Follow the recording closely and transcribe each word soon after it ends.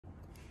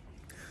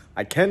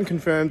I can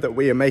confirm that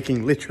we are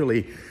making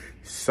literally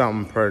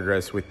some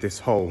progress with this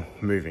whole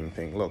moving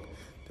thing. Look,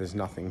 there's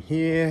nothing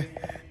here.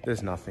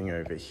 There's nothing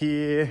over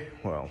here.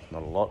 Well,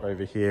 not a lot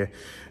over here.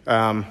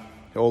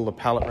 All the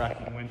pallet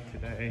racking went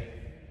today.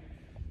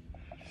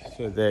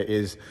 So there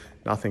is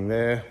nothing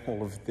there.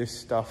 All of this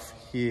stuff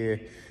here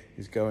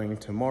is going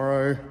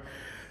tomorrow.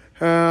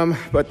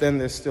 But then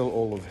there's still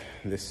all of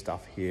this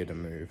stuff here to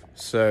move.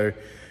 So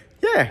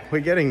yeah, we're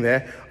getting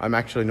there. I'm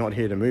actually not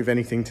here to move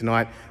anything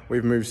tonight.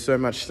 We've moved so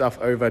much stuff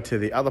over to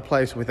the other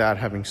place without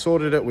having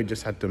sorted it. We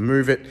just had to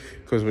move it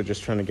because we're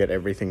just trying to get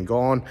everything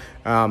gone.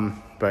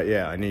 But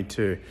yeah, I need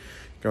to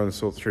go and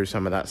sort through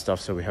some of that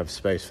stuff so we have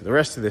space for the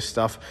rest of this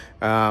stuff.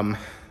 Well,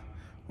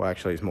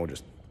 actually, it's more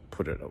just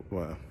put it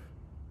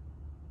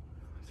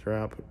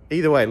throughout.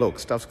 Either way, look,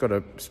 space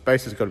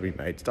has got to be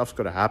made. Stuff's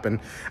got to happen.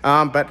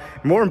 But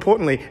more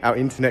importantly, our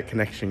internet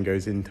connection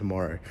goes in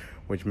tomorrow,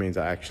 which means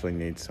I actually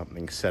need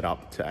something set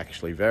up to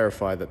actually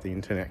verify that the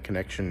internet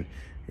connection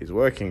is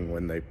working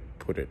when they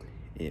put it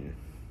in.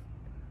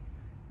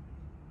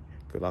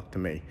 Good luck to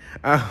me.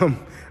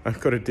 I've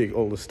got to dig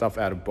all the stuff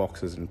out of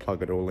boxes and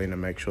plug it all in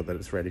and make sure that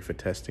it's ready for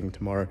testing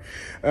tomorrow.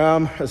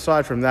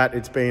 Aside from that,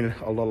 it's been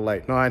a lot of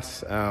late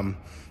nights.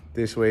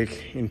 This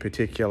week in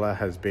particular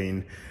has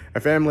been a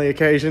family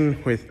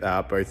occasion with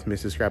both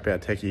Mrs.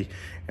 Scrapyard Techie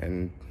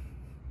and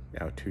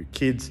our 2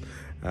 kids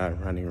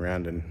running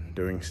around and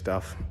doing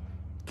stuff.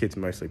 Kids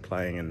mostly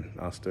playing and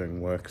us doing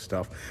work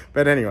stuff.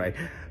 But anyway,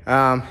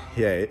 yeah,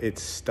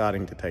 it's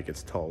starting to take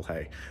its toll,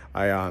 hey.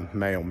 I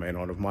may or may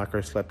not have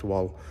micro-slept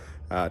while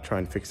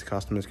trying to fix the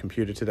customer's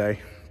computer today.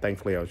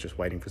 Thankfully, I was just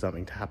waiting for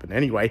something to happen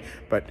anyway.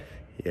 But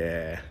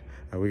yeah,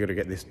 we got to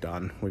get this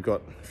done. We've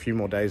got a few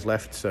more days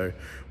left, so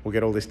we'll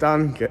get all this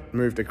done, get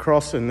moved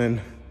across, and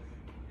then,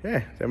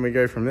 yeah, then we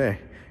go from there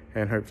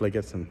and hopefully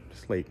get some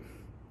sleep.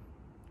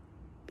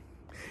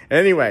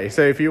 Anyway,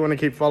 so if you want to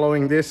keep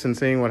following this and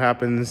seeing what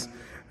happens,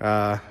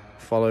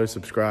 follow,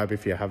 subscribe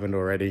if you haven't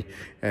already,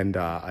 and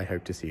I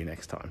hope to see you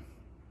next time,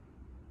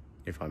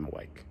 if I'm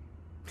awake.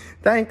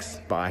 Thanks,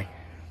 bye.